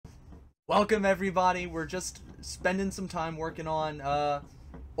Welcome everybody, we're just spending some time working on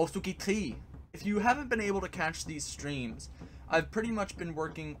Ofsugitxi. If you haven't been able to catch these streams, I've pretty much been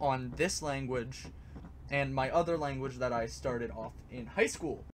working on this language and my other language that I started off in high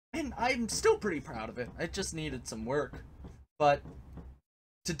school. And I'm still pretty proud of it, it just needed some work. But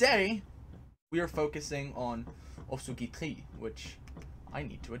today, we are focusing on Ofsugitxi, which I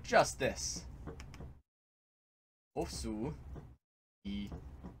need to adjust this. Ofsugitxi.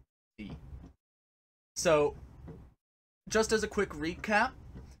 So, just as a quick recap,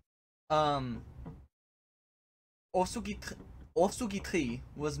 Ofsugitxi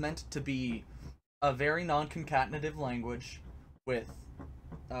was meant to be a very non-concatenative language with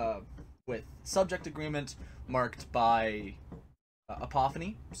subject agreement marked by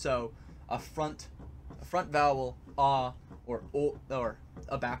apophony. So, a front vowel or o, or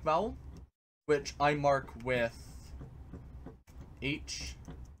a back vowel, which I mark with H,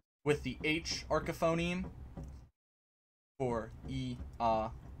 with the H archiphoneme for I, A,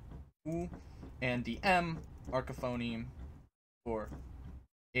 U, and the M archiphoneme for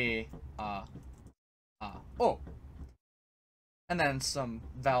E, A, O. And then some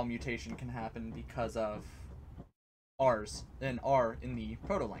vowel mutation can happen because of R's and R in the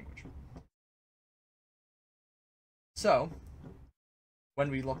proto-language. So, when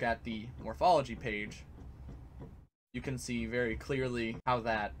we look at the morphology page, you can see very clearly how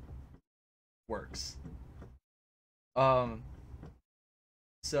that works.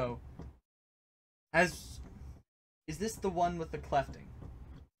 So, is this the one with the clefting?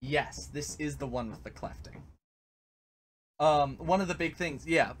 Yes, this is the one with the clefting. One of the big things,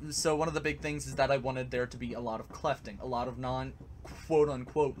 yeah, so one of the big things is that I wanted there to be a lot of clefting, a lot of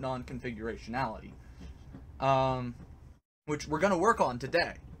quote-unquote non-configurationality, which we're gonna work on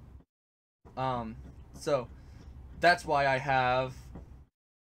today. So, that's why I have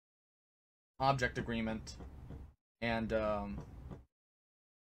object agreement and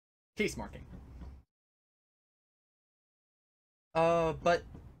case marking. But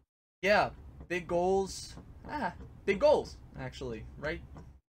yeah, big goals, actually, right?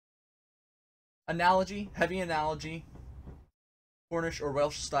 Analogy, heavy analogy, Cornish or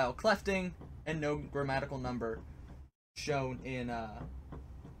Welsh style clefting, and no grammatical number shown in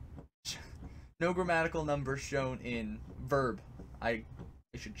no grammatical number shown in verb. I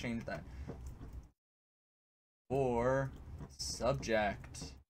should change that. For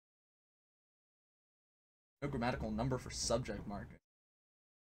subject. No grammatical number for subject marking.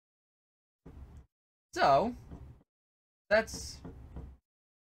 So, that's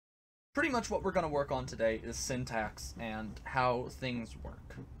pretty much what we're going to work on today, is syntax and how things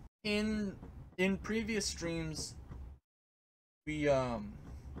work. In previous streams, we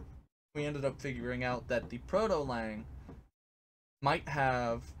ended up figuring out that the proto-lang might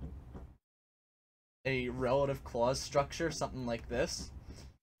have a relative clause structure, something like this.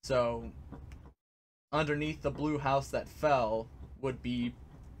 So, underneath the blue house that fell would be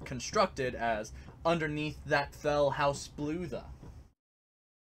constructed as underneath that fell house blew the.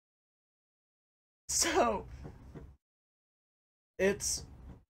 So, it's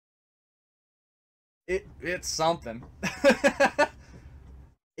something.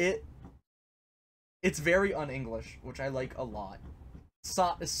 It's very un-English, which I like a lot.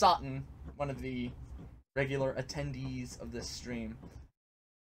 Sotten, one of the regular attendees of this stream,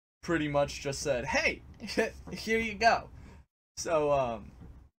 pretty much just said, hey, here you go. So,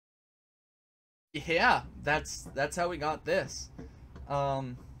 yeah, that's how we got this.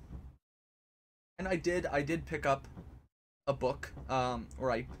 And I did pick up a book, or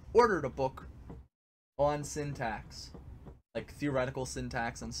I ordered a book on syntax, like theoretical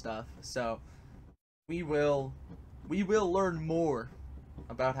syntax and stuff. So we will learn more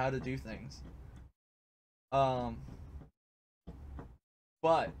about how to do things.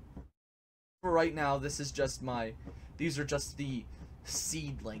 But for right now, these are just the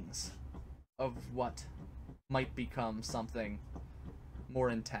seedlings of what might become something more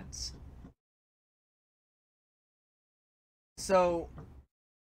intense. So,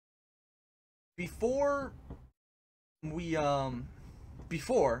 before in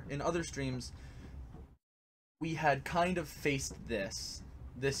other streams, we had kind of faced this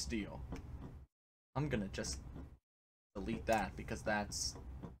deal. I'm gonna just delete that because that's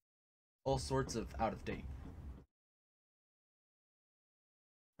all sorts of out of date.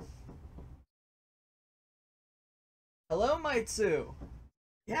 Hello, Maitsu.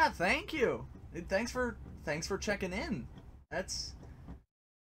 Yeah, thank you. Thanks for checking in. It's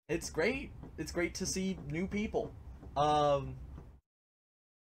great. It's great to see new people. I'm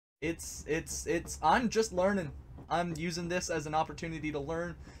just learning. I'm using this as an opportunity to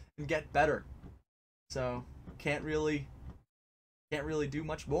learn and get better. So can't really do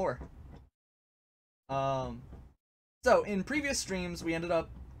much more. So in previous streams we ended up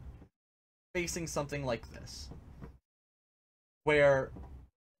facing something like this, where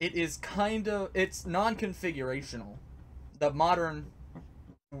it's non-configurational. The modern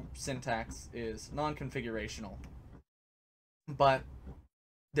syntax is non-configurational, but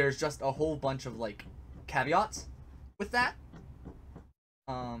there's just a whole bunch of like caveats with that.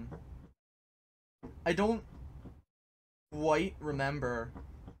 I don't quite remember.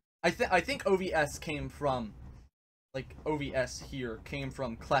 I think OVS came from, like, OVS here came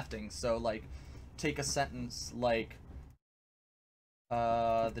from clefting. So like, take a sentence like,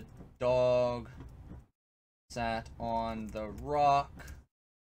 the dog sat on the rock.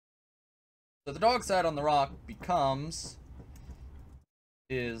 So the dog sat on the rock becomes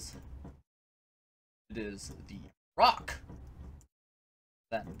it is the rock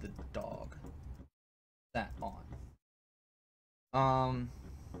that the dog sat on.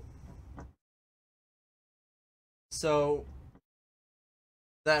 So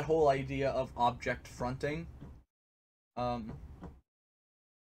that whole idea of object fronting,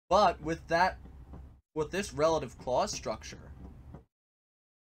 but with this relative clause structure,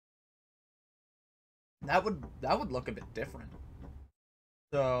 that would look a bit different.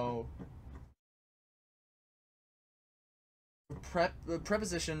 So the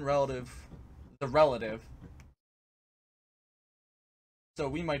preposition relative, the relative. So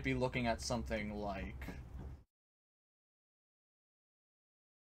we might be looking at something like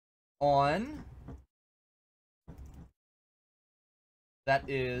on. That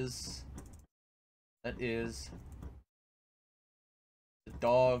is the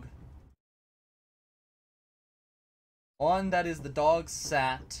dog. On that is the dog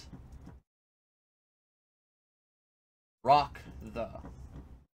sat. Rock the.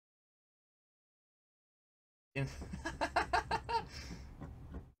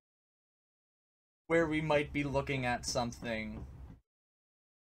 Where we might be looking at something.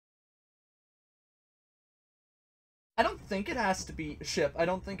 I don't think it has to be ship. I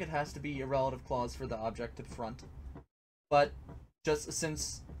don't think it has to be a relative clause for the object to front. But just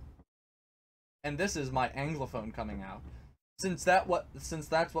since, and this is my Anglophone coming out. Since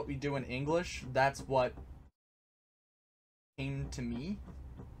that's what we do in English, that's what came to me.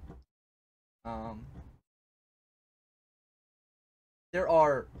 There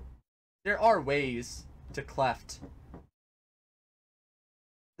are ways to cleft.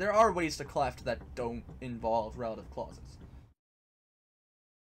 There are ways to cleft that don't involve relative clauses.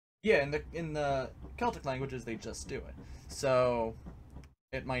 Yeah, in the Celtic languages they just do it. So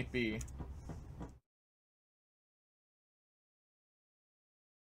it might be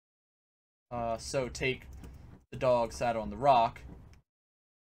so take the dog sat on the rock.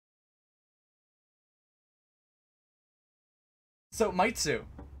 So Maitsu,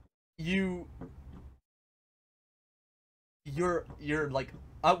 you're like,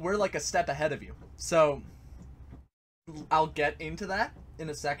 we're like a step ahead of you. So I'll get into that in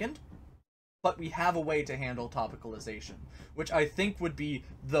a second, but we have a way to handle topicalization, which I think would be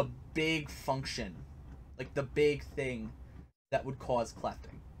the big function, like the big thing that would cause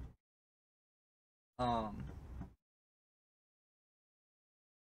clefting.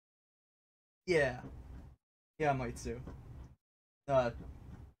 Yeah, Maitsu. Yeah,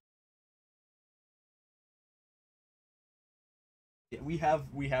 we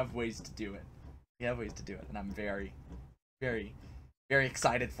have ways to do it. We have ways to do it, and I'm very, very, very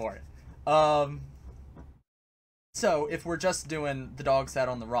excited for it. So if we're just doing the dog sat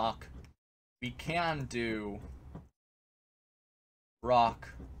on the rock, we can do rock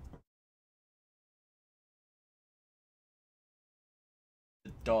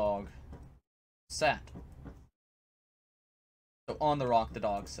the dog sat. So on the rock the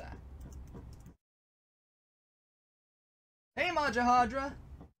dog sat. Hey Majahadra!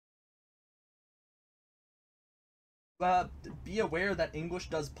 Be aware that English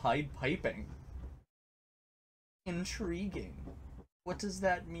does pied piping. Intriguing. What does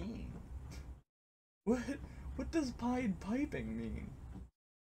that mean? What does pied piping mean?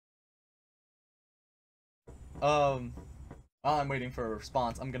 While I'm waiting for a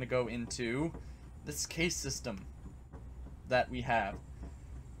response, I'm gonna go into this case system that we have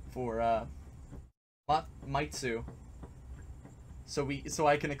for Maitsu. So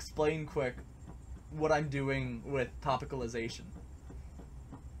I can explain quick what I'm doing with topicalization.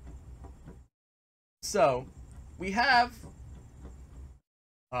 So we have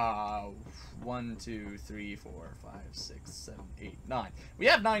 1, 2, 3, 4, 5, 6, 7, 8, 9. We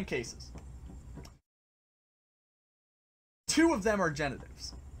have 9 cases. 2 of them are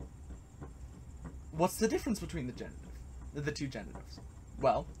genitives. what's the difference between the two genitives?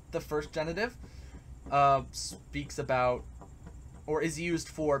 Well, the first genitive speaks about, or is used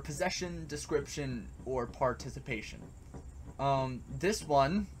for possession, description, or participation. This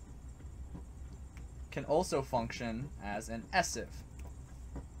one can also function as an essive,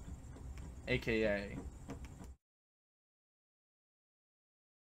 aka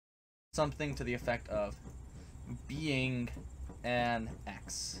something to the effect of being an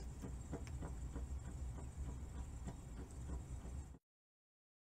X.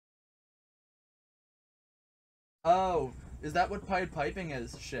 Oh, is that what Pied Piping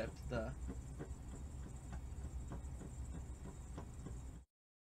is shipped?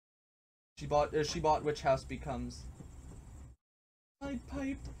 She bought Which House Becomes Pied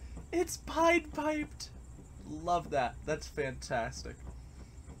Piped. It's Pied Piped. Love that. That's fantastic.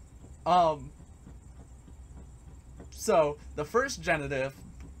 So the first genitive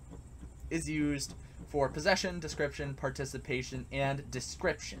is used for possession, description, participation, and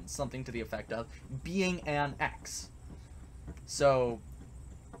description, something to the effect of being an X. So,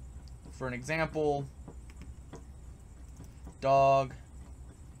 for an example, dog,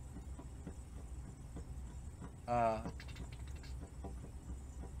 oh,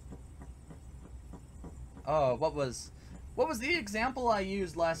 what was the example I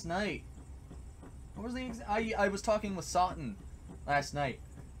used last night? What was the I was talking with Sawton last night.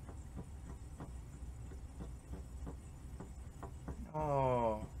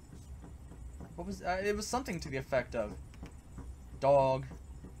 Oh, what was it? Was something to the effect of dog,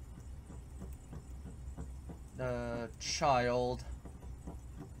 child.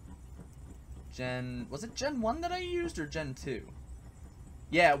 Was it Gen 1 that I used, or Gen 2?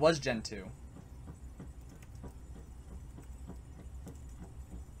 Yeah, it was Gen 2.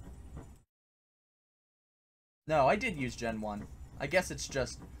 No, I did use Gen 1. I guess it's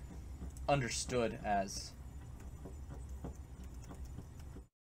just understood as...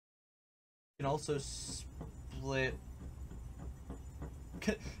 Can also split...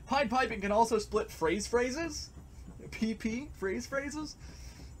 Pied Piping can also split phrases? PP? Phrases?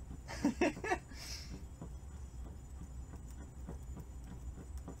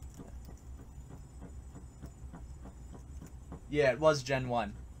 Yeah, it was Gen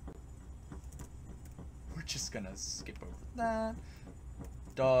 1. We're just gonna skip over that.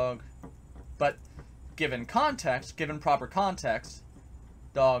 Dog. But, given context, given proper context,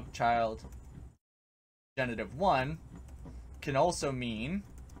 dog, child, genitive 1 can also mean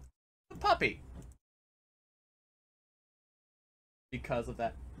a puppy. Because of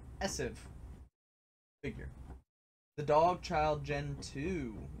that essive figure. The dog, child, Gen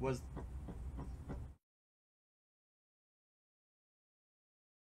 2 was...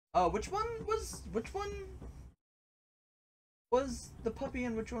 Oh, which one was the puppy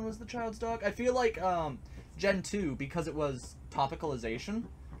and which one was the child's dog? I feel like Gen 2, because it was topicalization,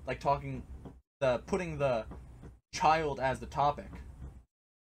 like putting the child as the topic,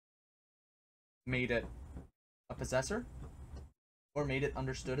 made it a possessor, or made it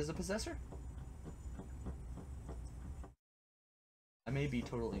understood as a possessor. I may be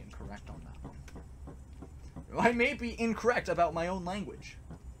totally incorrect on that one. I may be incorrect about my own language.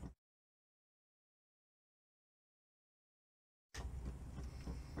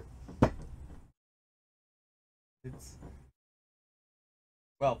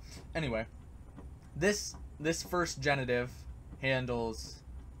 Well, anyway, this first genitive handles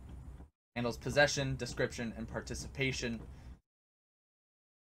possession, description, and participation.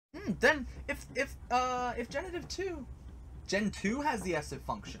 Then if genitive 2, Gen 2 has the essive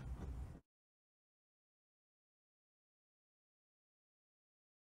function.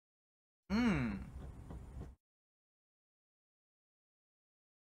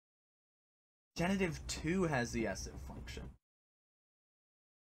 Genitive 2 has the essive function.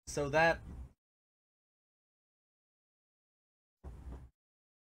 So that...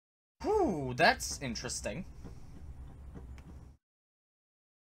 Whew, that's interesting.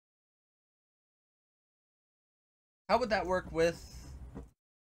 How would that work with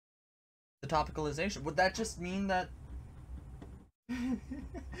the topicalization? Would that just mean that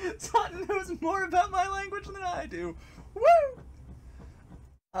Sutton knows more about my language than I do? Woo!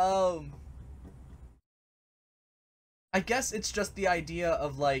 I guess it's just the idea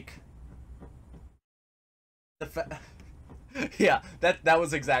of, like, yeah, that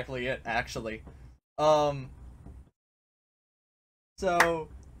was exactly it, actually. So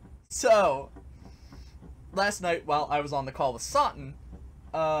last night while I was on the call with Sutton,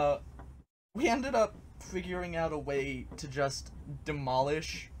 we ended up figuring out a way to just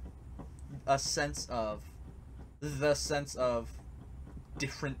demolish the sense of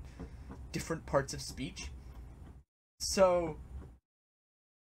different different parts of speech. So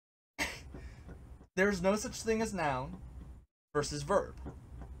there's no such thing as noun versus verb.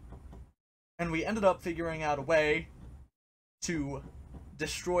 And we ended up figuring out a way to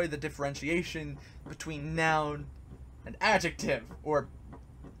destroy the differentiation between noun and adjective, or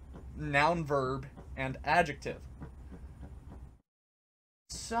noun verb and adjective.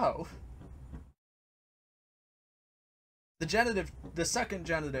 So the second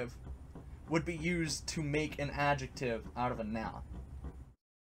genitive would be used to make an adjective out of a noun.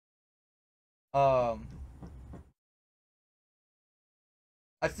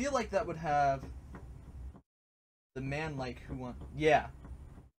 I feel like that would have the man like who wants, yeah,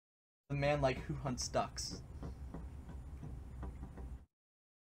 the man like who hunts ducks.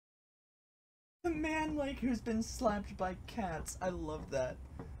 The man like who's been slapped by cats. I love that.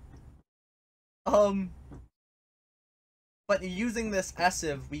 But using this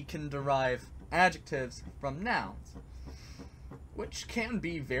essive, we can derive adjectives from nouns, which can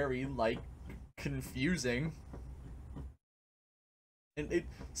be very, like, confusing. And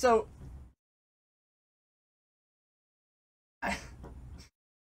so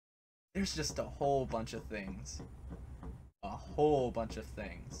there's just a whole bunch of things.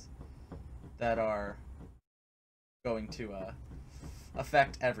 That are going to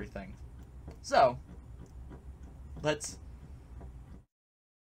affect everything. So let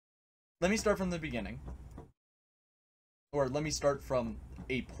me start from the beginning, or let me start from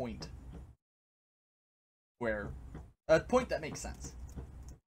a point that makes sense.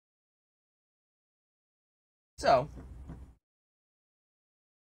 So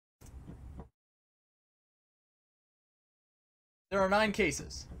there are 9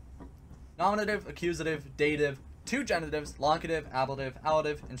 cases: nominative, accusative, dative, 2 genitives, locative, ablative,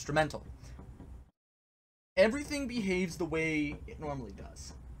 allative, instrumental. Everything behaves the way it normally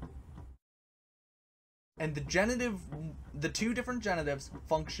does. And the 2 different genitives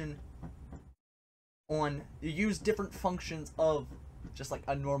use different functions of just like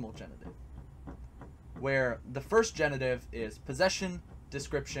a normal genitive. Where the first genitive is possession,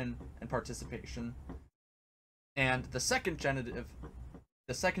 description, and participation. And the second genitive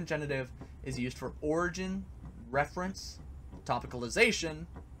is used for origin, reference, topicalization,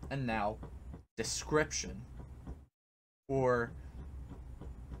 and now description. Or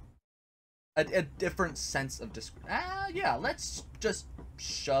a different sense of yeah, let's just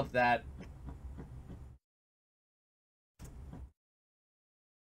shove that.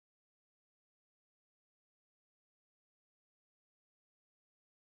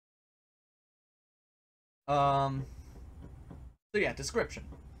 So yeah, description.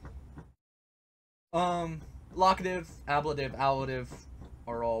 Locative, ablative, allative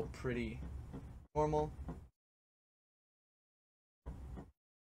are all pretty normal.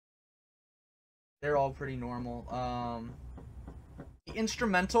 They're all pretty normal. The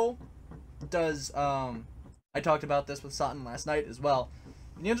instrumental does, I talked about this with Sutton last night as well.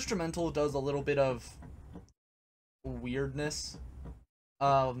 The instrumental does a little bit of weirdness.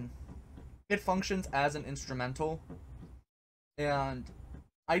 It functions as an instrumental, and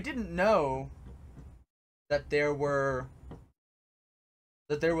I didn't know that there was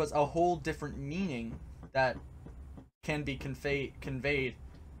a whole different meaning that can be conveyed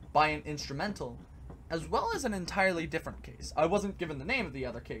by an instrumental, as well as an entirely different case. I wasn't given the name of the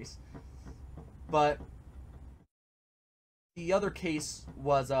other case, but the other case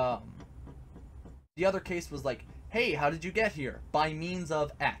was like, hey, how did you get here? By means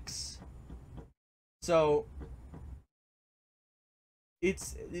of X. So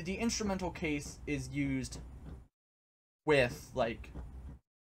the instrumental case is used with like,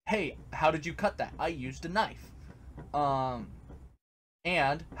 hey, how did you cut that? I used a knife.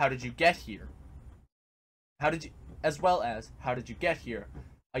 And how did you get here? As well as how did you get here?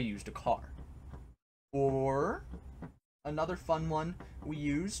 I used a car. Or another fun one we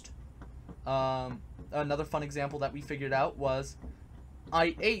used, another fun example that we figured out was,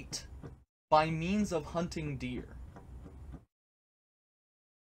 I ate by means of hunting deer.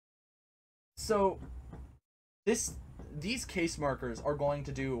 So these case markers are going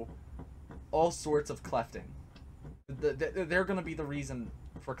to do all sorts of clefting. They're going to be the reason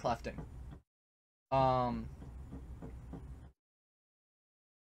for clefting.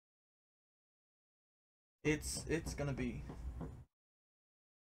 It's going to be.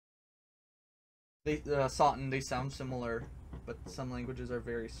 They sound similar, but some languages are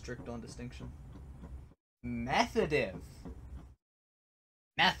very strict on distinction. Methodative.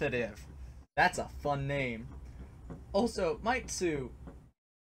 That's a fun name. Also, Maitsu.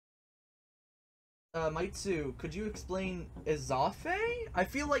 Maitsu, could you explain Izafe? I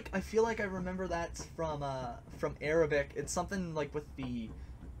feel like I remember that from Arabic. It's something like with the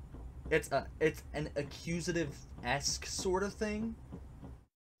it's an accusative-esque sort of thing,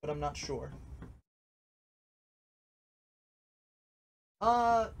 but I'm not sure.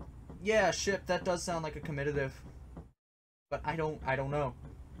 Uh yeah, ship, that does sound like a comitative, but I don't know,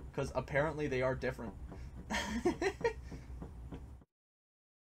 cuz apparently they are different.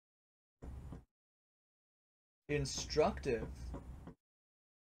 Instructive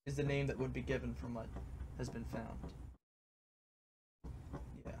is the name that would be given from what has been found.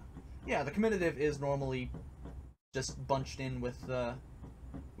 Yeah. Yeah, the comitative is normally just bunched in with the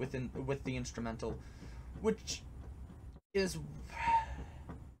with the instrumental, which is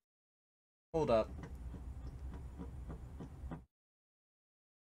hold up.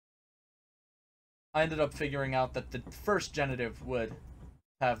 I ended up figuring out that the first genitive would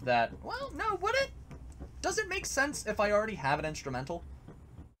have that. Well, no, would it? Does it make sense if I already have an instrumental?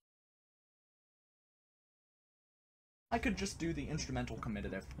 I could just do the instrumental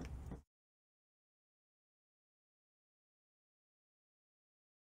comitative.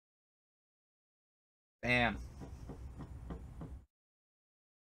 Bam.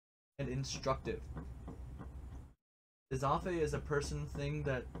 And instructive. Izafe is a person thing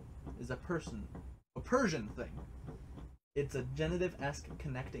that is a Persian thing. It's a genitive-esque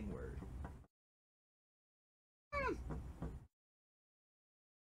connecting word.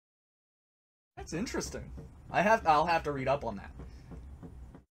 That's interesting. I'll have to read up on that.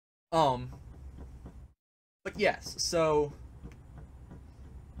 But yes, so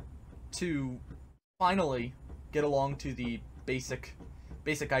to finally get along to the basic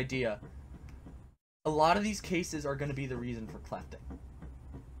idea, a lot of these cases are going to be the reason for clefting.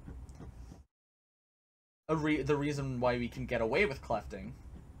 The reason why we can get away with clefting.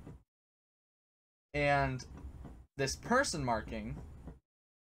 And this person marking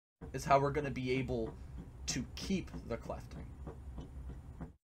is how we're going to be able to keep the clefting.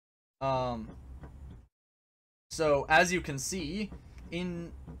 So as you can see,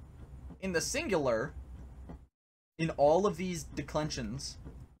 in the singular, in all of these declensions,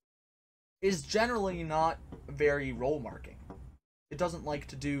 is generally not very roll marking. It doesn't like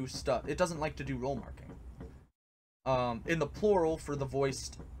to do stuff. It doesn't like to do roll marking. In the plural, for the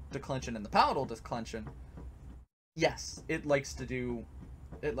voiced declension and the palatal declension, yes, it likes to do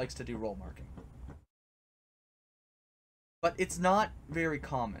roll marking. But it's not very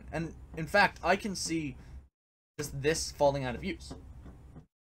common. And in fact, I can see just this falling out of use.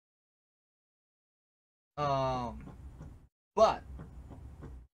 But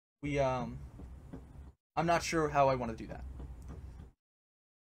I'm not sure how I want to do that.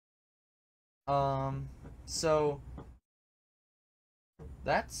 So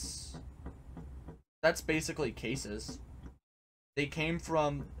that's basically cases. They came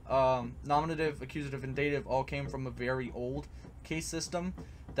from, nominative, accusative, and dative all came from a very old case system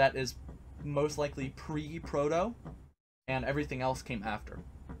that is most likely pre-proto, and everything else came after.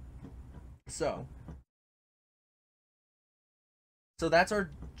 So that's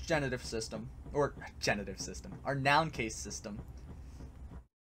our genitive system, or genitive system, our noun case system.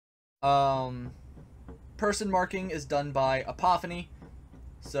 Person marking is done by apophony,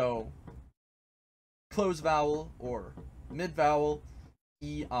 so close vowel or mid vowel,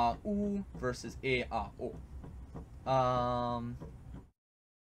 e a u versus e a o.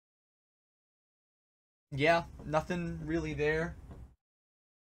 Yeah, nothing really there.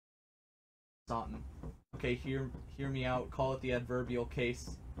 Something. Okay, hear me out. Call it the adverbial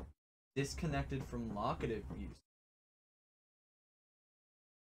case. Disconnected from locative use.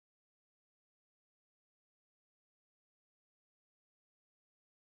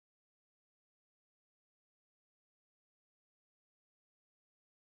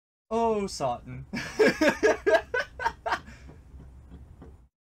 Oh, Sutton.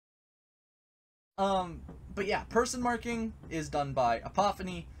 But yeah, person marking is done by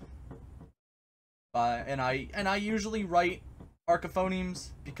apophony. And I usually write archiphonemes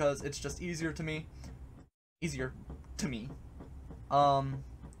because it's just easier to me. But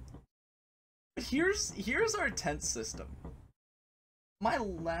here's our tense system. My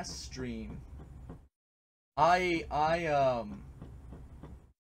last stream,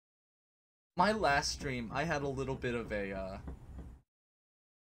 my last stream, I had a little bit of a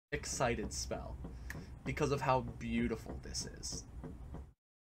excited spell because of how beautiful this is.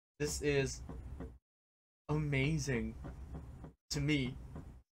 This is amazing to me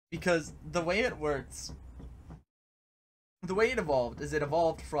because the way it works, the way it evolved is it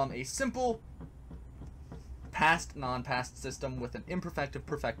evolved from a simple past non-past system with an imperfective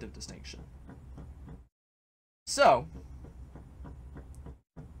perfective distinction. So,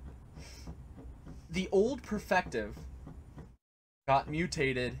 the old perfective got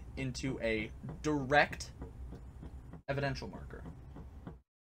mutated into a direct evidential marker.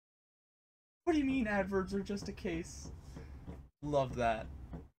 What do you mean adverbs are just a case? Love that.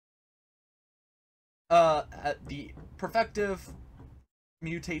 The perfective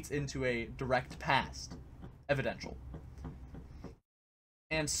mutates into a direct past evidential.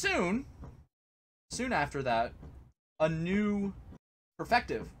 And soon after that, a new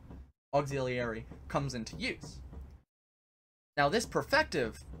perfective auxiliary comes into use. Now, this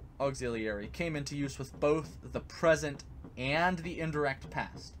perfective auxiliary came into use with both the present and the indirect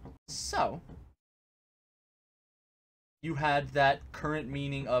past. So, you had that current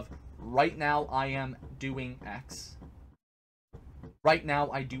meaning of, right now I am doing X. Right now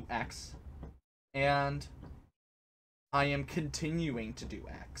I do X. And I am continuing to do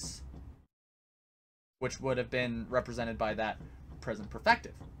X. Which would have been represented by that present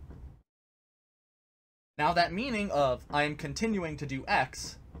perfective. Now that meaning of I am continuing to do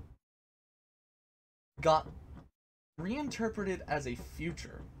X got reinterpreted as a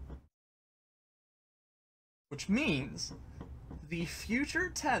future. Which means the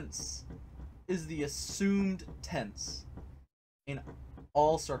future tense is the assumed tense in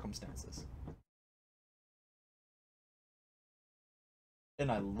all circumstances.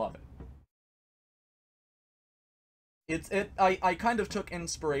 And I love it. I kind of took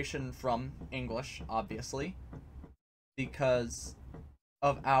inspiration from English, obviously, because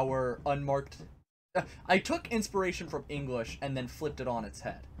of our unmarked... I took inspiration from English and then flipped it on its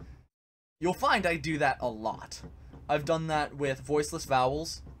head. You'll find I do that a lot. I've done that with voiceless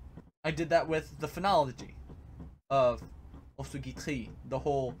vowels. I did that with the phonology of Ofsugitxi, the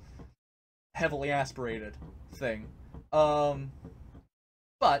whole heavily aspirated thing.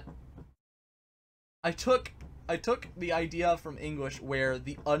 But I took the idea from English where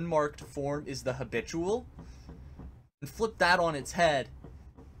the unmarked form is the habitual and flipped that on its head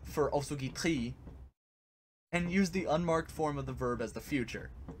for Ofsugitxi and used the unmarked form of the verb as the future.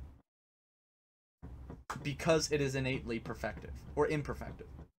 Because it is innately perfective or imperfective.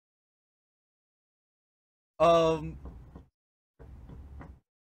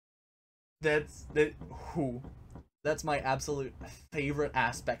 That's my absolute favorite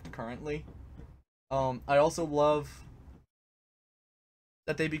aspect currently. I also love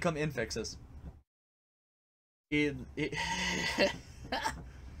that they become infixes.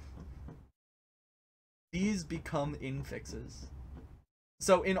 These become infixes.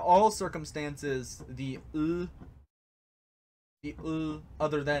 So in all circumstances, the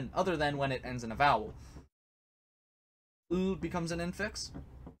other than when it ends in a vowel, becomes an infix,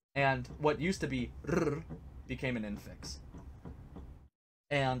 and what used to be r became an infix.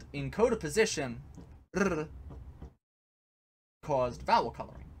 And in coda-position, r caused vowel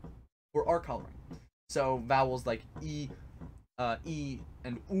coloring, or R coloring. So vowels like I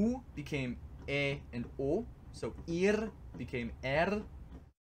and U became E and O. So ir became er,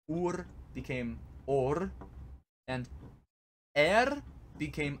 ur became or, and er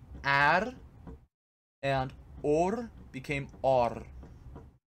became ar, and or became or.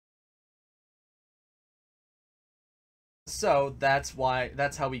 So that's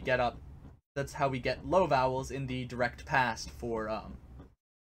how we get low vowels in the direct past for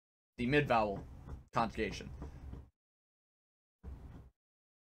the mid vowel conjugation.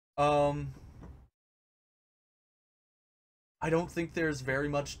 I don't think there's very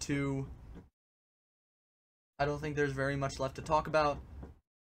much left to talk about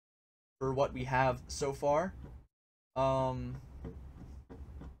for what we have so far. So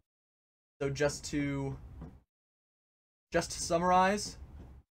just to summarize,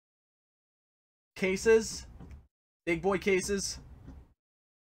 cases, big boy cases,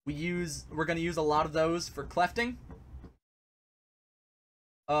 we're gonna use a lot of those for clefting.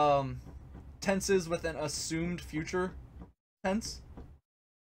 Tenses with an assumed future tense,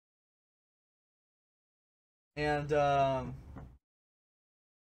 and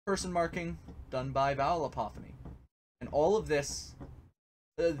person marking done by vowel apophony, and all of this.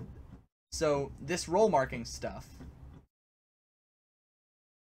 So this role marking stuff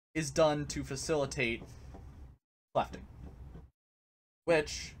is done to facilitate clefting,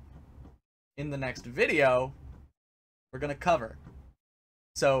 which in the next video we're gonna cover.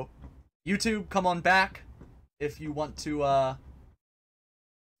 So YouTube, come on back if you want to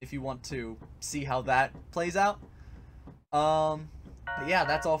see how that plays out. But yeah,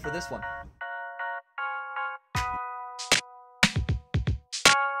 that's all for this one.